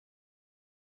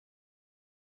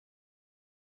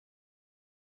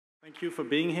Thank you for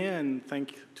being here, and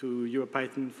thank you to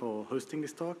EuroPython for hosting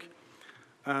this talk.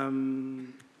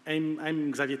 I'm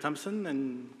Xavier Thompson,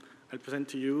 and I'll present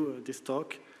to you this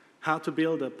talk, how to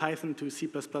build a Python to C++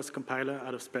 compiler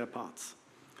out of spare parts.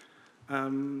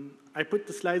 I put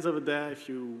the slides over there if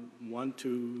you want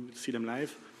to see them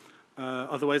live.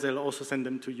 Otherwise, I'll also send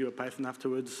them to EuroPython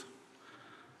afterwards.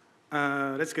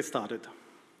 Let's get started.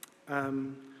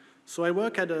 So I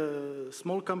work at a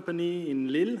small company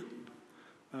in Lille,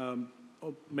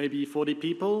 maybe 40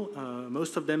 people,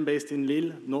 most of them based in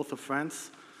Lille, north of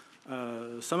France,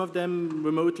 some of them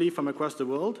remotely from across the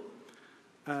world.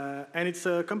 And it's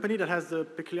a company that has the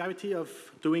peculiarity of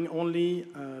doing only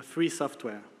free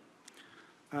software.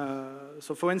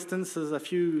 So for instance, there's a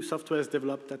few softwares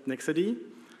developed at Nexedy,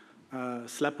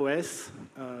 SlapOS,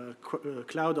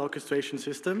 cloud orchestration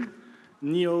system,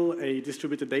 Neo, a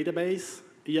distributed database,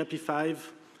 EuroPython,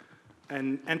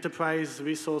 an enterprise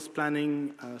resource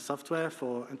planning software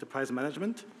for enterprise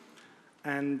management,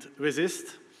 and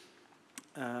Resist,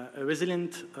 a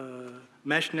resilient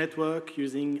mesh network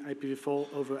using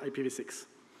IPv4 over IPv6.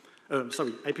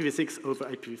 IPv6 over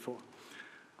IPv4.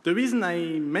 The reason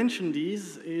I mention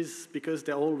these is because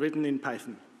they're all written in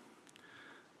Python.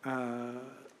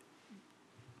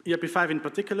 EuroPython in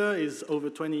particular is over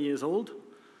 20 years old,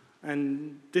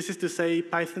 and this is to say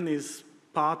Python is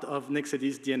part of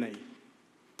Nexedy's DNA.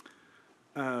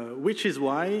 Which is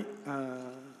why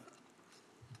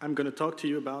I'm going to talk to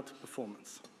you about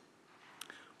performance.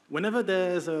 Whenever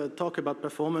there's a talk about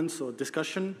performance or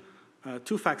discussion,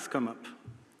 two facts come up.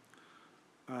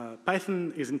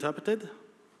 Python is interpreted,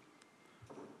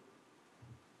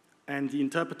 and the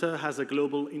interpreter has a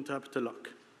global interpreter lock.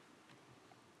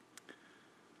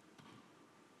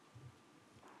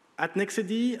 At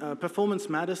Nexedy, performance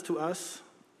matters to us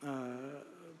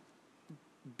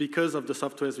because of the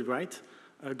softwares we write.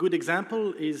 A good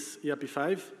example is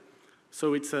EuroPython.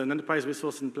 So it's an enterprise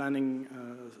resource and planning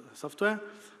software.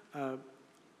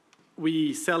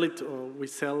 We sell it, or we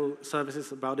sell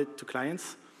services about it to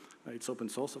clients. It's open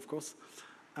source, of course.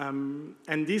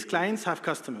 And these clients have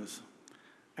customers.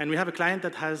 And we have a client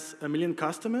that has 1 million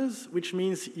customers, which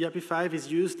means EuroPython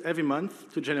is used every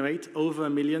month to generate over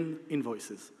 1 million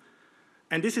invoices.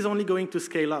 And this is only going to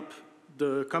scale up.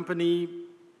 The company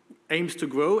aims to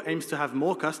grow, aims to have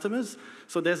more customers.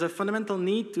 So there's a fundamental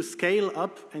need to scale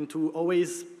up and to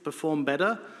always perform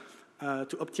better,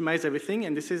 to optimize everything.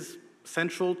 And this is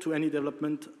central to any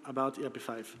development about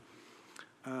EuroPython.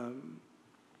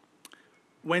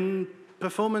 When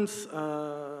performance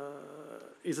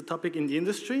is a topic in the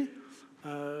industry,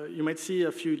 you might see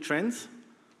a few trends.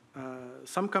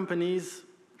 Some companies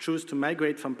choose to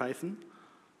migrate from Python,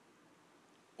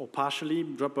 or partially.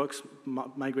 Dropbox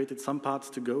migrated some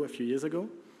parts to Go a few years ago.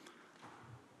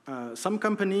 Some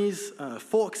companies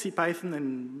fork CPython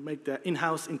and make their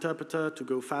in-house interpreter to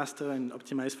go faster and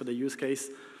optimize for the use case.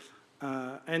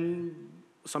 And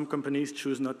some companies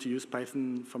choose not to use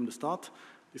Python from the start.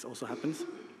 This also happens.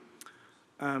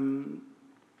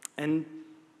 And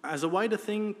as a wider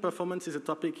thing, performance is a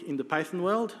topic in the Python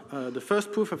world. The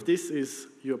first proof of this is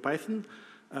EuroPython.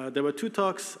 There were 2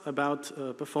 talks about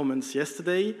performance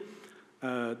yesterday.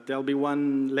 There'll be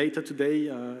one later today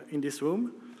in this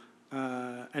room,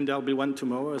 and there'll be one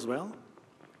tomorrow as well.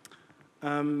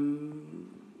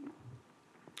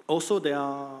 Also, there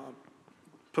are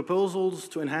proposals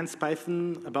to enhance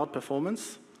Python about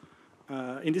performance.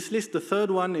 In this list, the third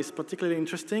one is particularly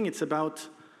interesting. It's about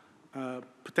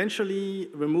potentially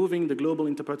removing the global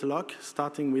interpreter lock,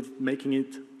 starting with making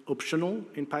it optional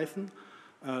in Python.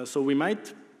 So we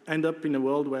might end up in a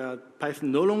world where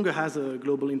Python no longer has a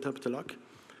global interpreter lock.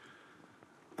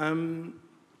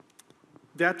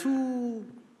 There are 2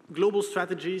 global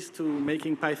strategies to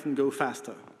making Python go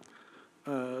faster.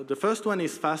 The first one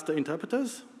is faster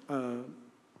interpreters.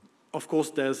 Of course,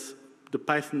 there's the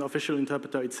Python official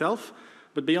interpreter itself.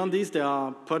 But beyond these, there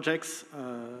are projects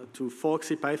to fork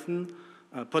CPython,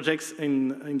 projects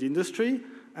in the industry,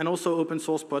 and also open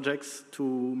source projects to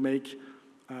make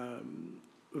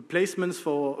replacements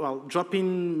for, well,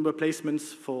 drop-in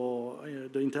replacements for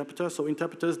the interpreter, so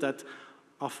interpreters that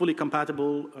are fully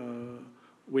compatible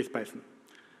with Python.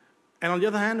 And on the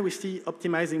other hand, we see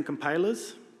optimizing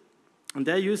compilers, and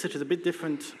their usage is a bit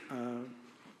different.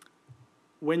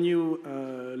 When you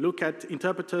look at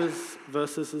interpreters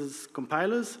versus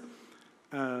compilers,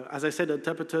 as I said,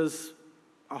 interpreters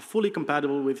are fully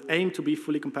compatible with, aim to be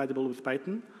fully compatible with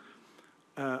Python.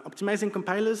 Optimizing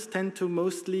compilers tend to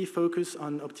mostly focus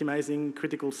on optimizing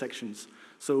critical sections.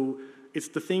 So it's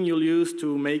the thing you'll use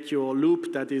to make your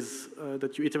loop that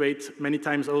you iterate many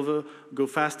times over go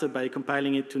faster by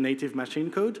compiling it to native machine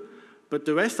code. but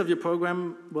the rest of your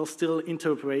program will still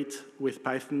interoperate with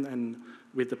Python and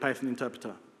with the Python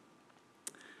interpreter.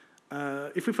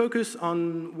 If we focus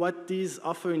on what these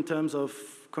offer in terms of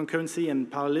concurrency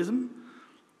and parallelism,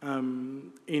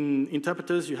 in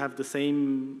interpreters you have the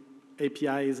same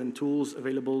APIs and tools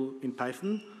available in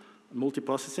Python.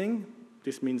 Multiprocessing,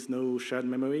 this means no shared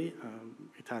memory.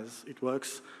 It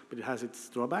works, but it has its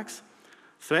drawbacks.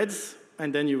 Threads,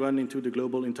 and then you run into the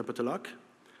global interpreter lock.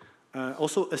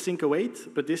 Also async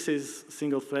await, but this is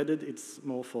single-threaded. It's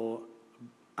more for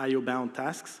IO-bound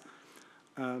tasks.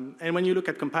 And when you look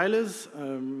at compilers,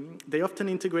 they often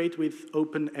integrate with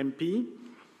OpenMP.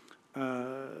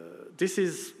 This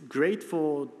is great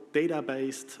for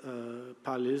data-based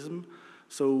parallelism.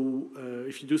 So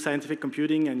if you do scientific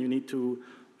computing and you need to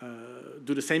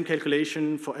do the same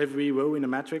calculation for every row in a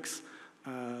matrix,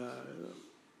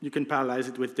 you can parallelize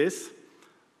it with this.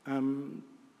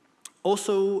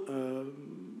 Also,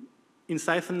 in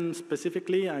Cython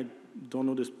specifically, I don't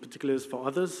know the particulars for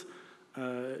others,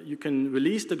 you can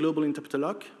release the global interpreter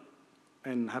lock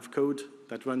and have code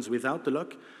that runs without the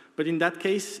lock. But in that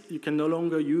case, you can no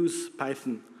longer use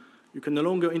Python. You can no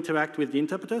longer interact with the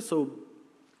interpreter, so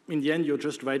in the end, you're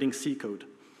just writing C code.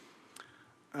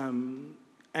 And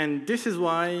this is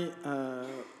why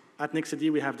at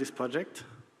NextID we have this project.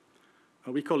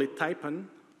 We call it Typon.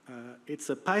 It's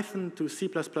a Python to C++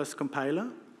 compiler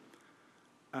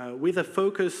with a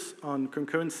focus on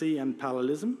concurrency and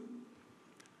parallelism.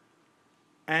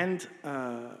 And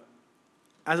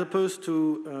as opposed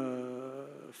to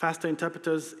faster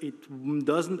interpreters, it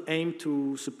doesn't aim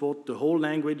to support the whole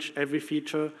language, every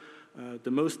feature.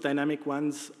 The most dynamic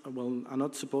ones are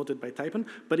not supported by Typon,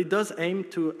 but it does aim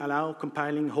to allow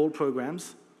compiling whole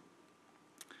programs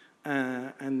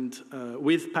and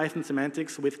with Python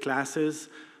semantics, with classes,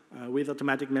 with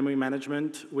automatic memory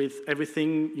management, with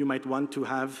everything you might want to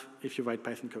have if you write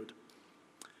Python code.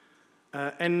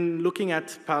 And looking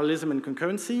at parallelism and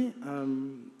concurrency,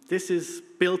 this is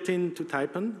built into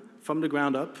Typon from the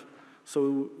ground up.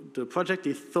 So the project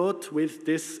is thought with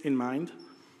this in mind.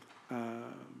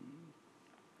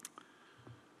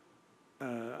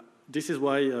 This is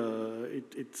why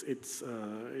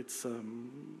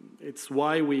it's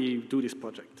why we do this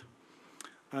project.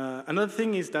 Another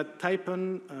thing is that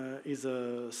Typon is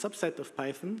a subset of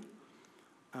Python.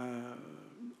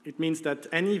 It means that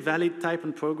any valid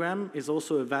Typon program is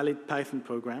also a valid Python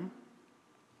program.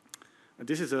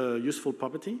 This is a useful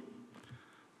property.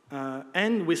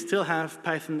 And we still have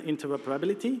Python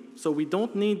interoperability. So we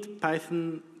don't need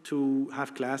Python to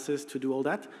have classes to do all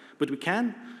that, but we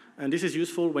can. And this is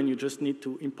useful when you just need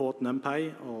to import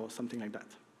numpy or something like that.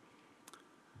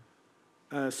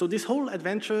 So this whole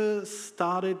adventure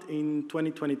started in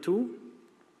 2022.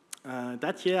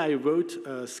 That year, I wrote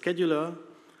a scheduler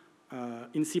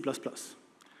in C++,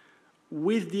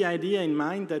 with the idea in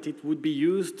mind that it would be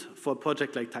used for a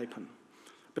project like Typon.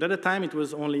 But at the time, it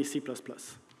was only C++.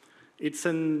 It's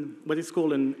what is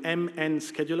called an MN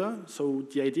scheduler. So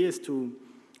the idea is to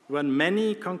run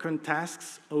many concurrent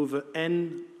tasks over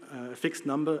n, fixed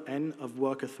number, n of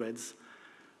worker threads.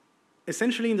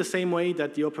 Essentially in the same way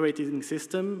that the operating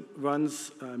system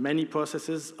runs many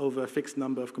processes over a fixed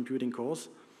number of computing cores.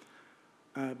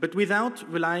 But without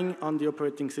relying on the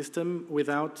operating system,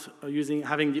 without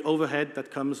having the overhead that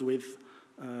comes with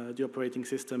the operating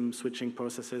system switching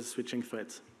processes, switching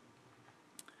threads.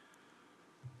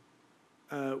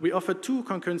 We offer two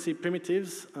concurrency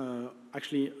primitives.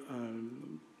 Actually,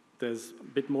 there's a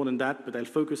bit more than that, but I'll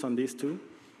focus on these two,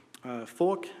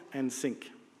 fork and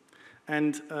sync.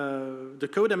 And the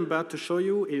code I'm about to show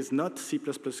you is not C++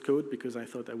 code, because I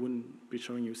thought I wouldn't be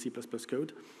showing you C++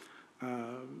 code.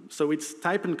 So it's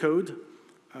Typon code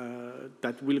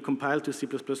that will compile to C++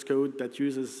 code that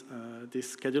uses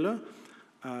this scheduler.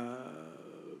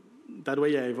 That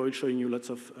way I avoid showing you lots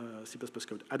of C++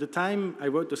 code. At the time I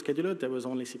wrote the scheduler, there was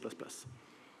only C++.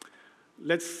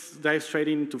 Let's dive straight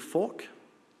into fork.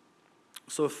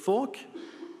 So fork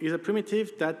is a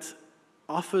primitive that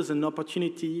offers an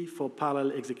opportunity for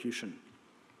parallel execution.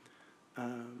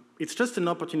 It's just an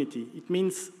opportunity. It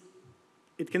means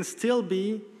it can still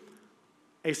be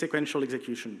a sequential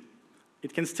execution.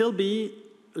 It can still be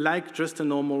like just a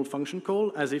normal function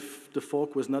call, as if the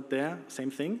fork was not there,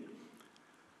 same thing.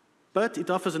 But it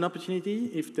offers an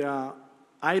opportunity, if there are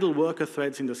idle worker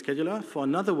threads in the scheduler, for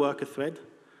another worker thread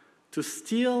to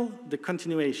steal the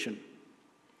continuation.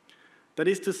 That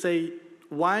is to say,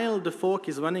 while the fork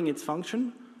is running its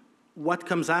function, what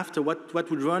comes after, what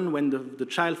would run when the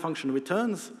child function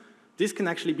returns, this can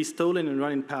actually be stolen and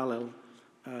run in parallel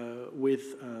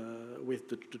with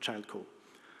the child call.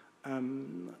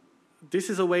 This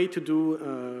is a way to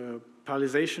do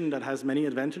parallelization that has many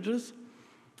advantages,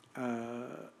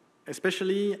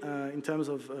 especially in terms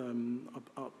of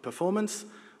performance.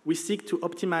 We seek to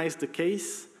optimize the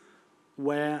case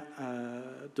where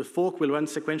the fork will run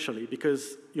sequentially,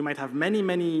 because you might have many,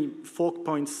 many fork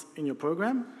points in your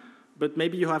program, but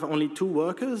maybe you have only 2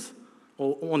 workers,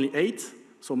 or only 8,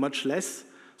 so much less.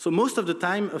 So most of the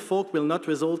time, a fork will not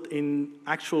result in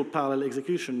actual parallel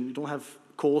execution. You don't have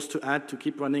calls to add to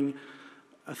keep running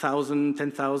 1,000,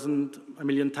 10,000, a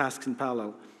million tasks in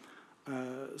parallel.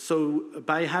 So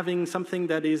by having something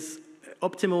that is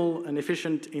optimal and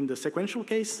efficient in the sequential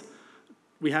case,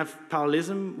 we have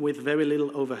parallelism with very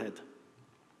little overhead.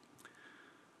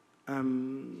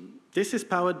 This is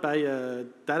powered by a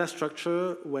data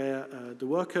structure where the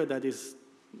worker that is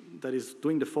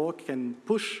doing the fork can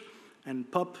push and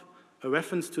pop a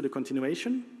reference to the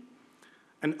continuation,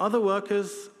 and other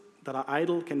workers that are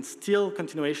idle can steal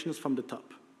continuations from the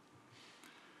top.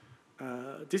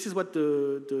 This is what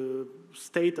the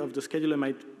state of the scheduler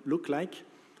might look like.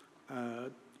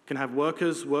 You can have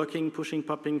workers working, pushing,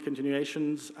 popping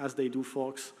continuations as they do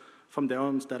forks from their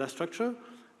own data structure,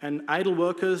 and idle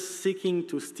workers seeking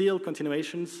to steal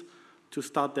continuations to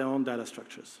start their own data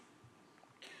structures.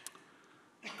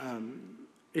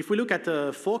 If we look at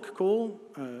a fork call,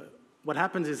 what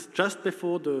happens is just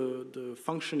before the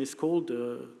function is called,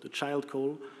 the child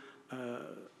call,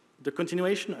 the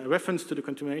continuation, a reference to the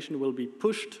continuation will be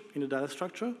pushed in the data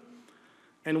structure.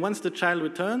 And once the child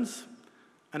returns,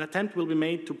 an attempt will be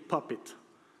made to pop it.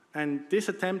 And this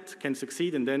attempt can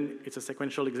succeed, and then it's a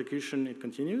sequential execution, it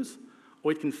continues,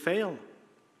 or it can fail.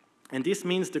 And this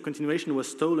means the continuation was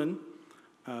stolen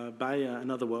by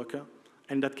another worker.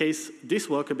 In that case, this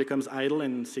worker becomes idle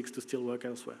and seeks to steal work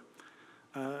elsewhere.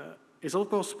 It's of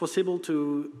course possible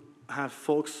to have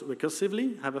forks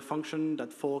recursively, have a function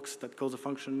that forks, that calls a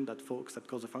function, that forks, that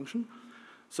calls a function.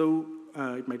 So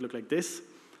it might look like this.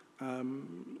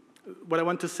 What I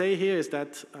want to say here is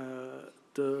that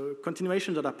the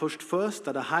continuations that are pushed first,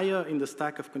 that are higher in the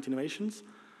stack of continuations,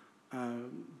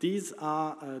 these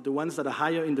are the ones that are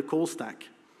higher in the call stack.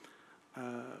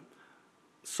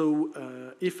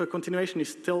 So if a continuation is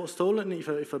still stolen,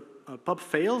 if a pop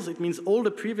fails, it means all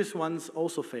the previous ones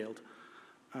also failed.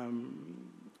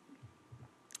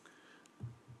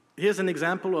 Here's an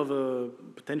example of a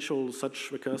potential such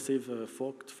recursive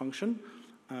forked function.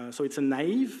 So it's a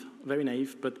naive, very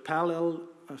naive, but parallel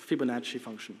Fibonacci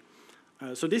function.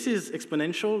 So this is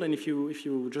exponential, and if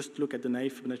you just look at the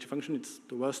naive Fibonacci function, it's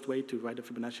the worst way to write a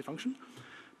Fibonacci function.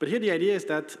 But here the idea is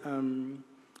that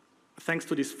thanks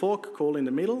to this fork call in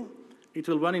the middle, it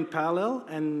will run in parallel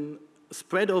and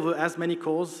spread over as many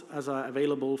calls as are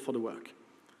available for the work.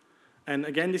 And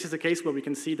again, this is a case where we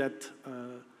can see that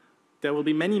there will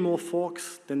be many more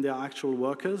forks than there are actual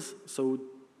workers, so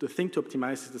the thing to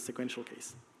optimize is the sequential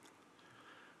case.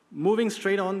 Moving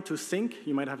straight on to sync,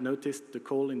 you might have noticed the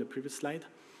call in the previous slide.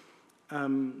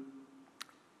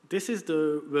 This is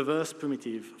the reverse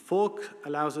primitive. Fork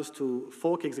allows us to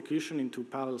fork execution into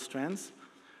parallel strands.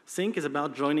 Sync is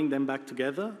about joining them back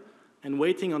together and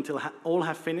waiting until all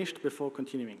have finished before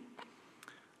continuing.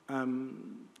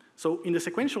 So in the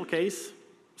sequential case,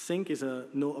 sync is a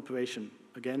no operation,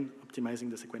 again, optimizing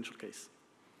the sequential case.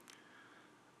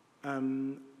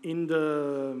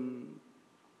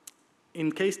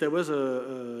 In case there was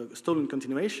a stolen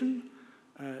continuation,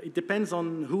 it depends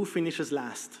on who finishes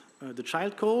last, the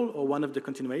child call or one of the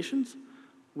continuations.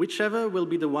 Whichever will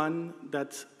be the one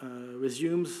that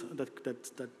resumes,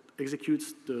 that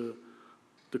executes the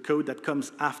code that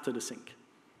comes after the sync.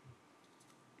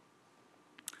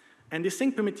 And this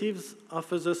sync primitives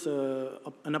offers us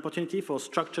an opportunity for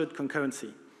structured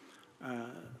concurrency.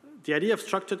 The idea of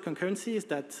structured concurrency is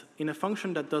that in a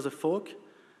function that does a fork,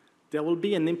 there will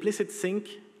be an implicit sync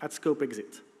at scope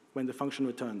exit when the function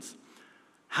returns.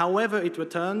 However it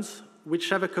returns,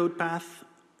 whichever code path,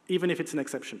 even if it's an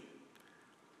exception.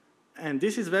 And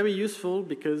this is very useful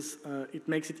because it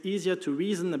makes it easier to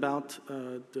reason about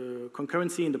the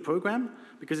concurrency in the program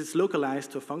because it's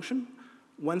localized to a function.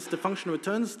 Once the function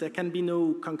returns, there can be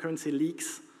no concurrency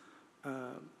leaks.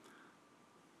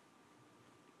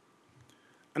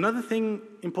 Another thing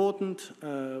important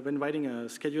when writing a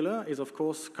scheduler is, of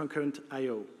course, concurrent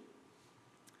I/O.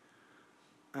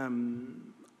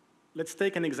 Let's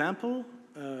take an example.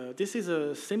 This is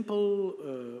a simple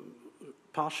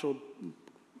partial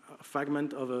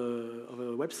fragment of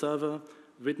a web server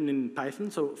written in Python.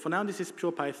 So for now, this is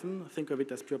pure Python. Think of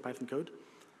it as pure Python code.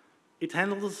 It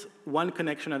handles one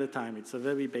connection at a time. It's a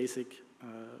very basic,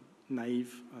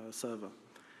 naive server.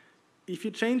 If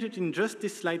you change it in just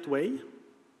this slight way,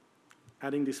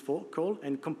 adding this fork call,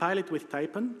 and compile it with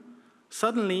Typon,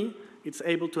 suddenly it's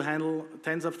able to handle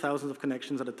tens of thousands of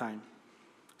connections at a time,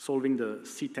 solving the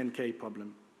C10K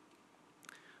problem.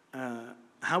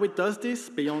 How it does this,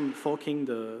 beyond forking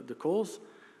the calls,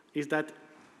 is that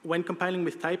when compiling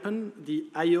with Typon, the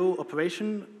I/O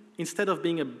operation, instead of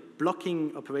being a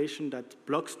blocking operation that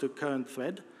blocks the current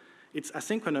thread, it's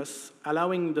asynchronous,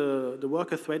 allowing the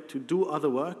worker thread to do other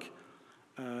work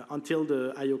until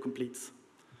the I/O completes.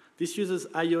 This uses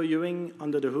I/O Ewing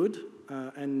under the hood,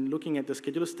 and looking at the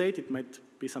scheduler state, it might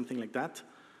be something like that.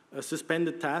 A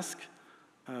suspended task,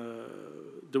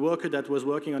 the worker that was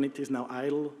working on it is now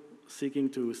idle, seeking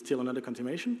to steal another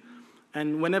continuation.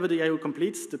 And whenever the I/O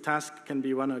completes, the task can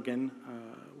be run again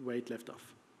where it left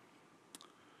off.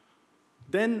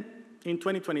 Then, in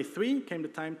 2023, came the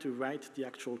time to write the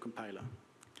actual compiler.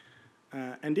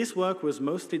 And this work was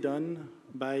mostly done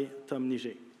by Tom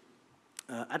Niger.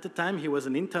 At the time, he was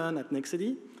an intern at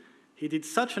Nexity. He did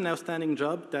such an outstanding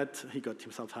job that he got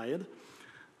himself hired.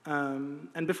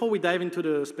 And before we dive into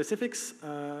the specifics,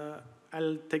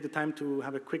 I'll take the time to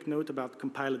have a quick note about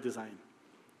compiler design.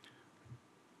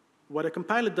 What a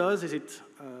compiler does is it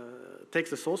takes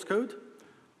the source code,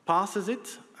 parses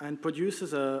it, and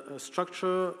produces a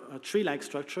structure, a tree-like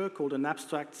structure called an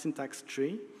abstract syntax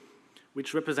tree,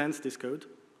 which represents this code.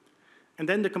 And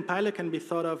then the compiler can be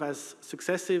thought of as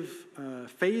successive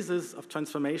phases of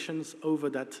transformations over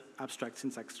that abstract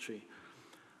syntax tree,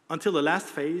 until the last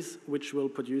phase, which will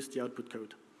produce the output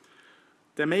code.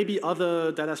 There may be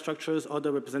other data structures,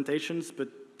 other representations, but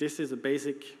this is a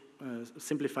basic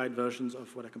simplified versions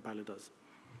of what a compiler does.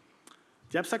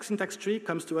 The abstract syntax tree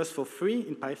comes to us for free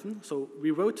in Python. So we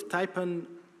wrote Typon,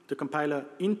 the compiler,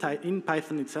 in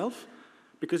Python itself,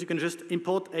 because you can just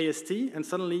import AST, and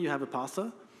suddenly you have a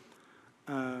parser.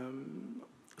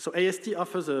 So AST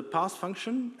offers a parse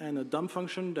function and a dump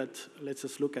function that lets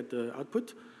us look at the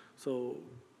output. So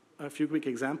a few quick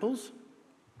examples.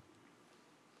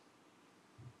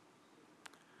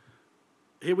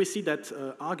 Here we see that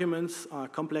arguments are a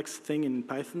complex thing in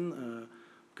Python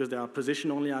because there are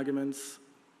position-only arguments,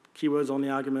 keywords-only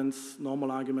arguments,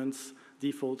 normal arguments,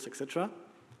 defaults, etc.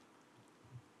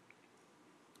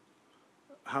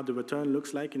 How the return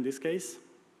looks like in this case.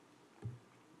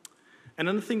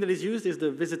 Another thing that is used is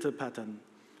the visitor pattern.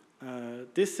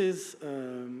 This is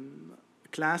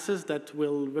classes that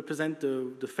will represent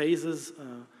the phases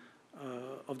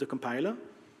of the compiler,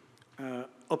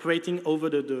 operating over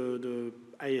the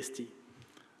IST.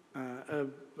 A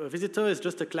visitor is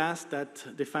just a class that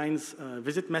defines a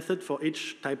visit method for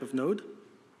each type of node.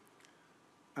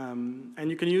 And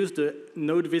you can use the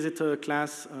node visitor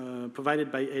class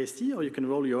provided by AST, or you can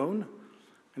roll your own.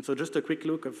 And so just a quick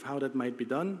look of how that might be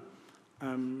done.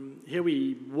 Here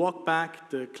we walk back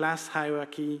the class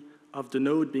hierarchy of the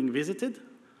node being visited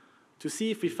to see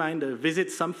if we find a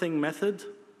visit something method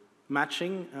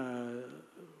matching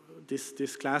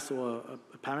this class or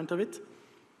a parent of it.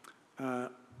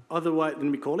 Otherwise,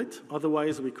 then we call it.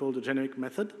 Otherwise, we call the generic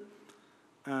method.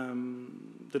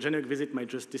 The generic visit might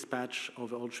just dispatch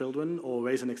over all children or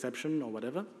raise an exception or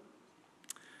whatever.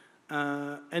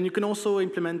 And you can also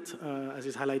implement, as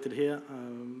is highlighted here,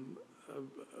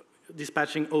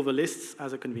 dispatching over lists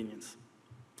as a convenience.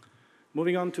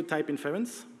 Moving on to type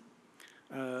inference.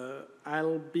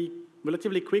 I'll be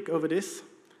relatively quick over this.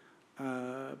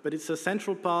 But it's a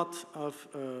central part of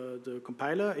the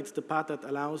compiler. It's the part that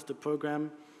allows the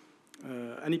program,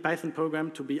 any Python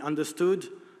program, to be understood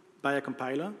by a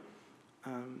compiler.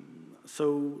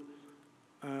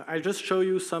 I'll just show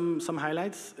you some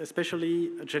highlights, especially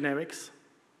generics.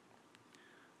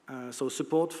 So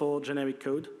support for generic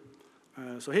code.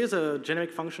 So here's a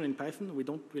generic function in Python. We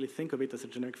don't really think of it as a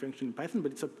generic function in Python,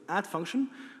 but it's an add function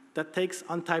that takes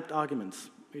untyped arguments.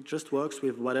 It just works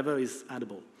with whatever is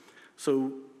addable.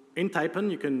 So in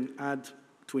Typon, you can add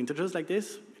 2 integers like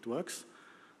this. It works.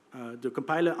 The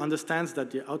compiler understands that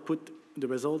the output, the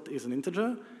result, is an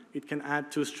integer. It can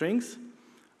add 2 strings.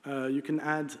 You can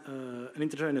add an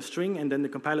integer and a string, and then the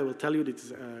compiler will tell you that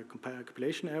it's a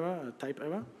compilation error, a type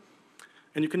error.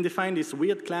 And you can define this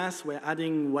weird class where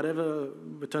adding whatever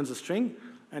returns a string,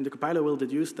 and the compiler will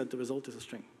deduce that the result is a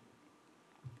string.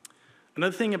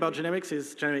 Another thing about generics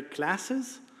is generic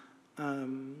classes.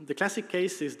 The classic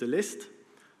case is the list.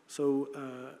 So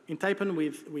in Typon,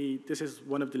 this is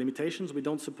one of the limitations. We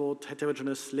don't support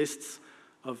heterogeneous lists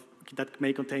that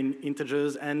may contain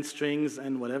integers and strings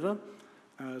and whatever.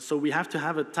 So we have to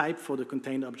have a type for the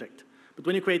contained object. But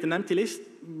when you create an empty list,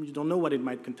 you don't know what it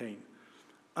might contain.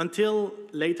 Until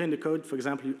later in the code, for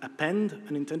example, you append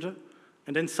an integer,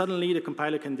 and then suddenly the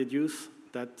compiler can deduce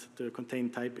that the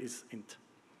contained type is int.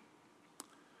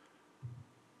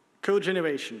 Code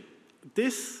generation.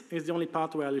 This is the only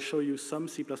part where I'll show you some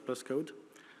C++ code.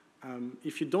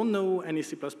 If you don't know any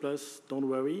C++, don't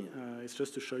worry. It's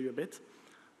just to show you a bit.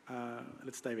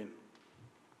 Let's dive in.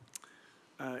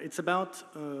 It's about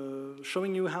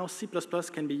showing you how C++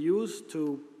 can be used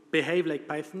to behave like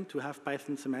Python, to have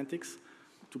Python semantics,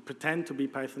 to pretend to be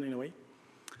Python in a way.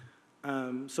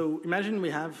 So imagine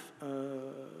we have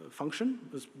a function,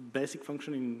 this basic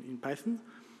function in Python.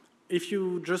 If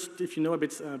you know a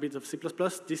bit of C++,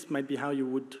 this might be how you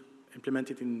would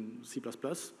implement it in C++.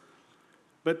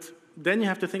 But then you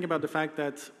have to think about the fact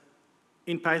that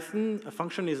in Python, a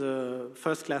function is a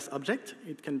first-class object.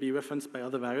 It can be referenced by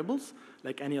other variables,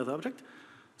 like any other object.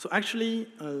 So actually,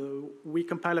 we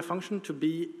compile a function to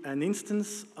be an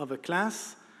instance of a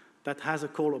class that has a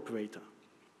call operator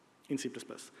in C++.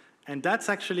 And that's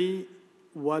actually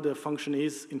what a function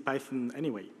is in Python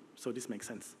anyway. So this makes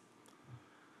sense.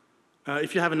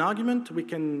 If you have an argument,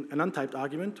 an untyped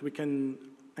argument, we can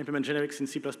implement generics in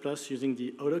C++ using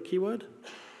the auto keyword.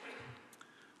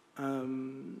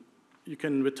 You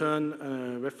can return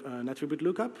an attribute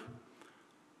lookup.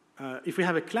 If we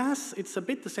have a class, it's a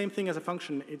bit the same thing as a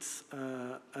function. It's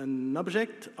an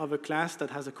object of a class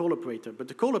that has a call operator, but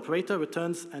the call operator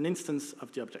returns an instance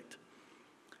of the object.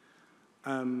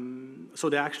 So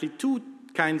there are actually two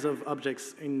kinds of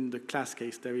objects in the class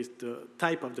case. There is the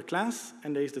type of the class,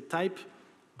 and there is the type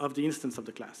of the instance of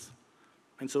the class.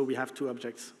 And so we have two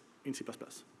objects in C++.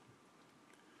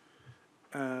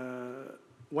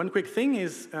 One quick thing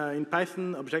is in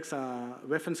Python, objects are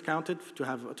reference counted to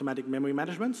have automatic memory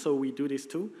management, so we do this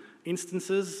too.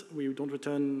 Instances, we don't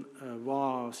return a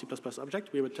raw C++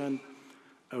 object, we return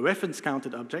a reference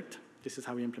counted object. This is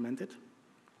how we implement it.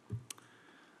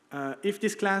 If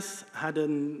this class had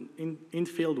an int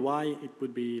field y, it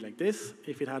would be like this.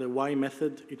 If it had a y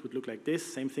method, it would look like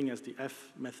this. Same thing as the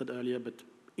f method earlier, but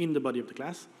in the body of the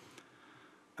class.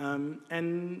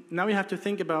 And now we have to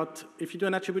think about, if you do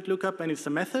an attribute lookup and it's a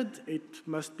method, it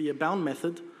must be a bound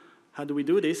method. How do we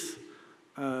do this?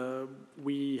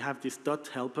 We have this dot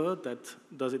helper that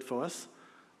does it for us.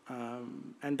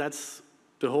 And that's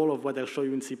the whole of what I'll show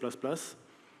you in C++. But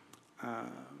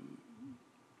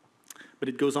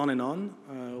it goes on and on.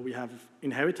 We have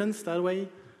inheritance that way,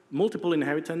 multiple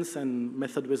inheritance and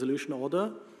method resolution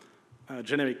order,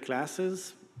 generic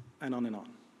classes, and on and on.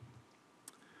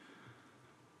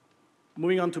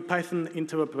 Moving on to Python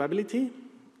interoperability,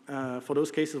 for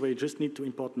those cases where you just need to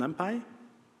import numpy.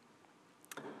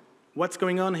 What's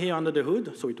going on here under the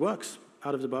hood? So it works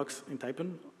out of the box in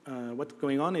Typon. What's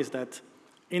going on is that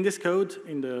in this code,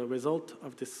 in the result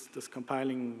of this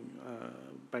compiling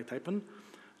by Typon,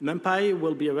 numpy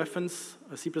will be a reference,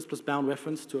 a C++ bound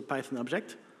reference to a Python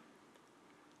object.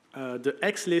 The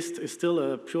X list is still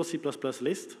a pure C++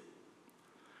 list.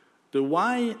 The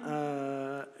Y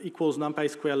equals numpy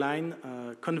square line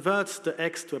converts the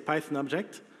X to a Python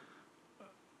object,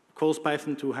 calls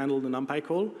Python to handle the numpy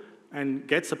call, and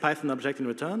gets a Python object in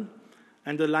return.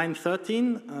 And the line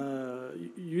 13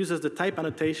 uses the type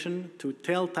annotation to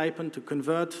tell Typon to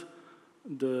convert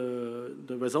the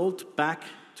result back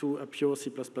to a pure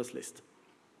C++ list.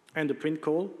 And the print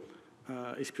call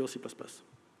is pure C++.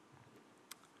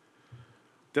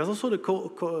 There's also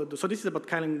so this is about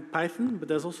calling Python, but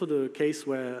there's also the case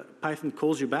where Python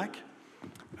calls you back.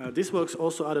 This works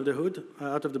also out of the hood,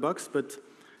 out of the box, but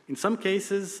in some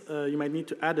cases, you might need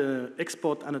to add an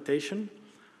export annotation.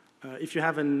 If you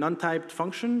have an untyped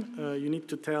function, you need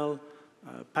to tell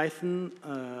Python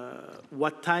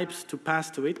what types to pass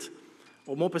to it.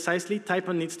 Or more precisely,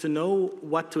 Typon needs to know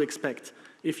what to expect.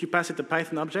 If you pass it a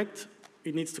Python object,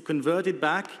 it needs to convert it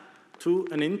back to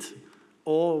an int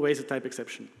or raise a type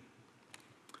exception.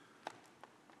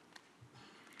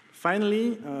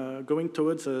 Finally, going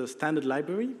towards a standard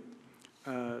library,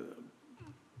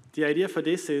 the idea for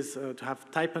this is to have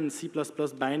Typon C++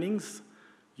 bindings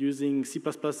using C++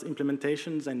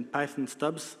 implementations and Python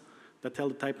stubs that tell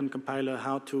the Typon compiler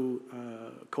how to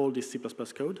call this C++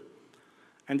 code.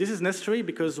 And this is necessary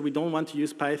because we don't want to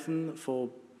use Python for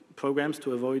programs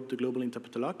to avoid the global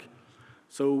interpreter lock.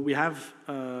 So we have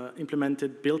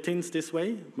implemented built-ins this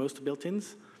way, most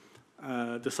built-ins.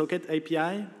 The socket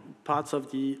API, parts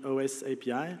of the OS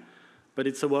API, but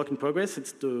it's a work in progress.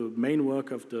 It's the main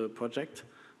work of the project.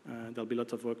 There'll be a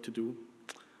lot of work to do.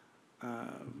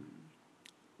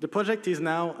 The project is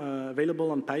now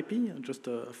available on PyPy, just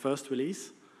a first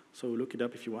release. So look it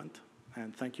up if you want.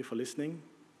 And thank you for listening.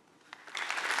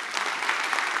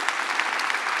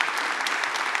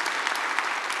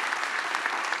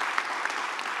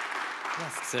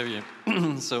 Yes, Xavier.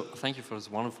 So thank you for those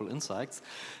wonderful insights.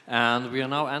 And we are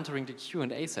now entering the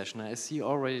Q&A session. I see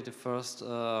already the first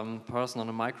person on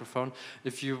the microphone.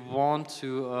 If you want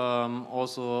to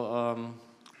also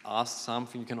ask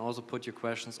something, you can also put your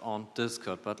questions on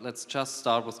Discord. But let's just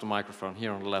start with the microphone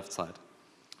here on the left side.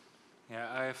 Yeah,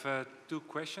 I have 2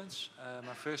 questions.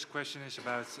 My first question is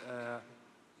about,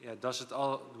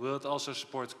 will it also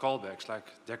support callbacks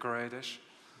like decorators?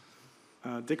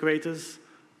 Decorators,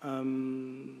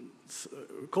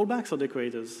 callbacks or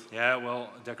decorators? Yeah, well,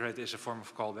 decorator is a form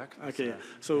of callback. Okay,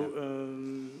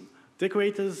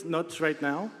 decorators, not right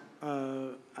now.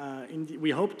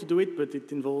 We hope to do it, but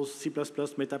it involves C++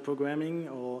 metaprogramming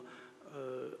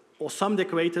or some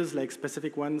decorators, like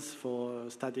specific ones for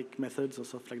static methods or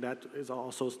stuff like that, is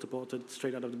also supported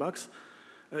straight out of the box.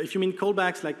 If you mean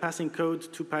callbacks, like passing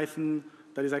code to Python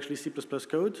that is actually C++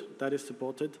 code, that is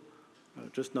supported,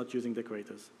 just not using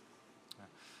decorators.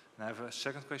 And I have a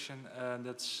second question.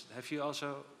 Have you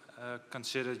also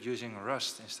considered using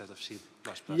Rust instead of C++?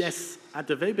 Yes. At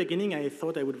the very beginning, I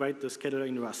thought I would write the scheduler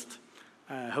in Rust.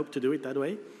 I hope to do it that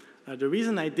way. The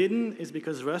reason I didn't is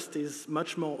because Rust is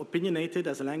much more opinionated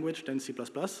as a language than C++.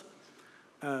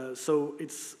 So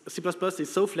C++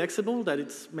 is so flexible that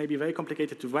it's maybe very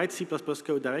complicated to write C++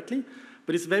 code directly,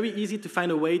 but it's very easy to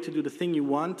find a way to do the thing you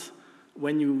want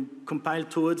when you compile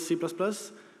towards C++.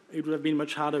 It would have been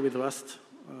much harder with Rust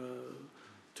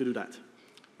to do that.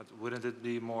 But wouldn't it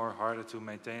be more harder to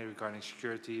maintain regarding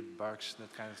security, bugs,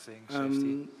 that kind of thing,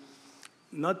 safety?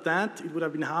 Not that. It would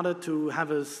have been harder to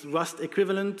have a Rust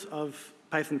equivalent of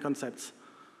Python concepts.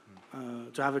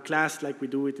 To have a class like we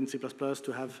do it in C++,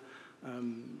 to have...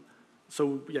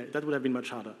 so yeah, that would have been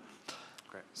much harder.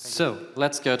 Great. So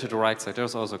let's go to the right side.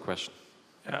 There's also a question.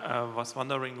 I was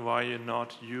wondering why you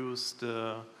not use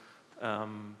the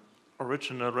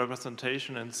original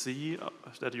representation in C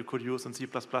that you could use in C++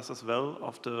 as well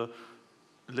of the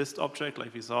list object,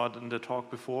 like we saw it in the talk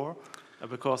before,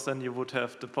 because then you would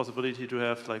have the possibility to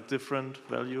have like different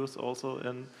values also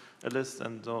in a list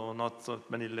and not so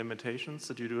many limitations.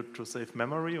 Did you do it to save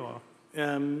memory or?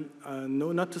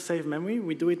 No, not to save memory.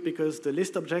 We do it because the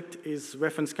list object is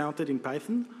reference counted in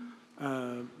Python,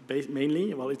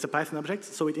 mainly. Well, it's a Python object,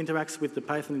 so it interacts with the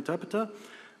Python interpreter.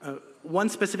 One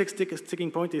specific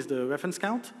sticking point is the reference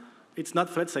count. It's not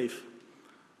thread safe.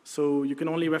 So you can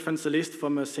only reference a list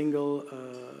from a single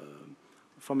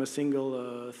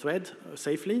thread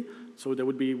safely. So there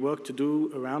would be work to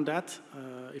do around that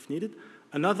if needed.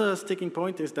 Another sticking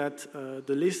point is that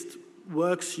the list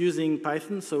works using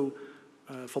Python. So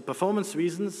for performance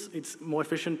reasons, it's more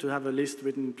efficient to have a list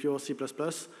written pure C++,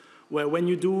 where when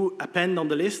you do append on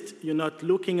the list, you're not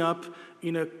looking up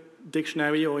in a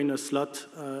dictionary or in a slot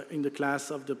in the class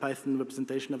of the Python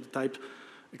representation of the type,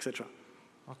 etc.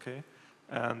 Okay.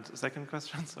 And second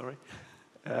question, sorry.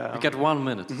 We get 1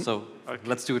 minute, so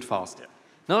let's do it fast. Yeah.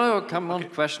 No, come on,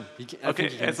 question.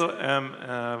 Okay, so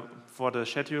for the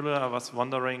scheduler, I was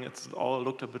wondering, it all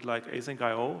looked a bit like async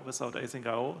I/O without async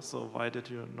I/O, so why did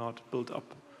you not build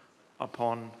up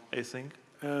upon async,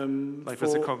 like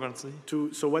with the concurrency?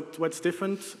 So what's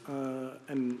different,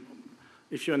 and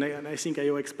if you're an async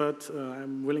I/O expert,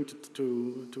 I'm willing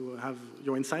to have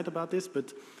your insight about this,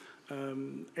 but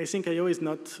async I/O is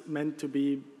not meant to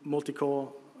be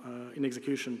multi-core in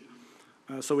execution.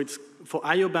 So it's for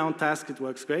I/O-bound tasks, it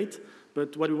works great,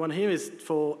 but what we want here is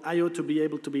for I/O to be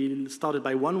able to be started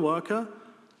by one worker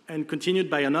and continued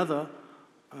by another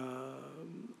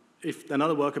if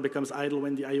another worker becomes idle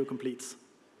when the I/O completes.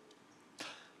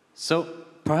 So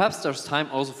perhaps there's time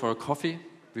also for a coffee,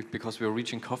 because we're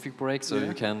reaching coffee break, so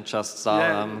you can just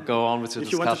start, go on with your discussion.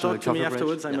 If you want to talk to me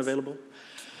afterwards, I'm available.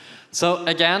 So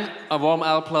again, a warm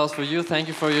applause for you. Thank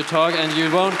you for your talk, and you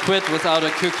won't quit without a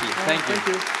cookie. Thank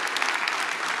you.